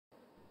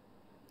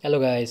Hello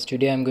guys,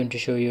 today I'm going to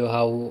show you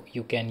how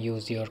you can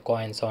use your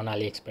coins on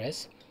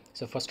Aliexpress.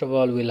 So first of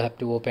all, we'll have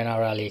to open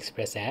our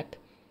Aliexpress app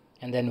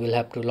and then we'll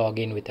have to log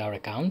in with our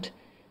account.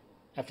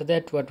 After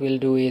that, what we'll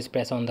do is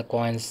press on the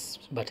coins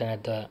button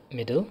at the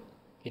middle.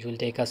 It will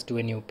take us to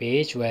a new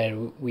page where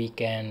we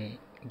can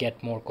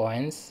get more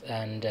coins,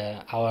 and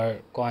our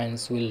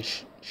coins will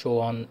show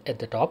on at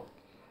the top.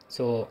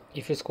 So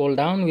if you scroll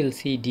down, we'll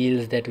see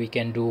deals that we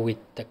can do with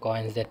the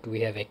coins that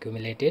we have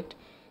accumulated.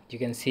 You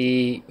can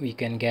see we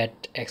can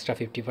get extra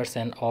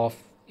 50% off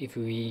if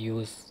we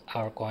use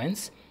our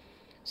coins.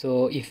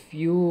 So if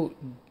you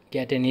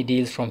get any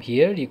deals from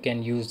here, you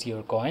can use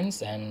your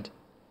coins and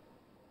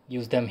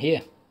use them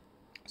here.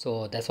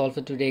 So that's all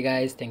for today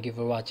guys. Thank you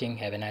for watching.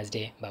 Have a nice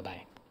day. Bye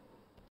bye.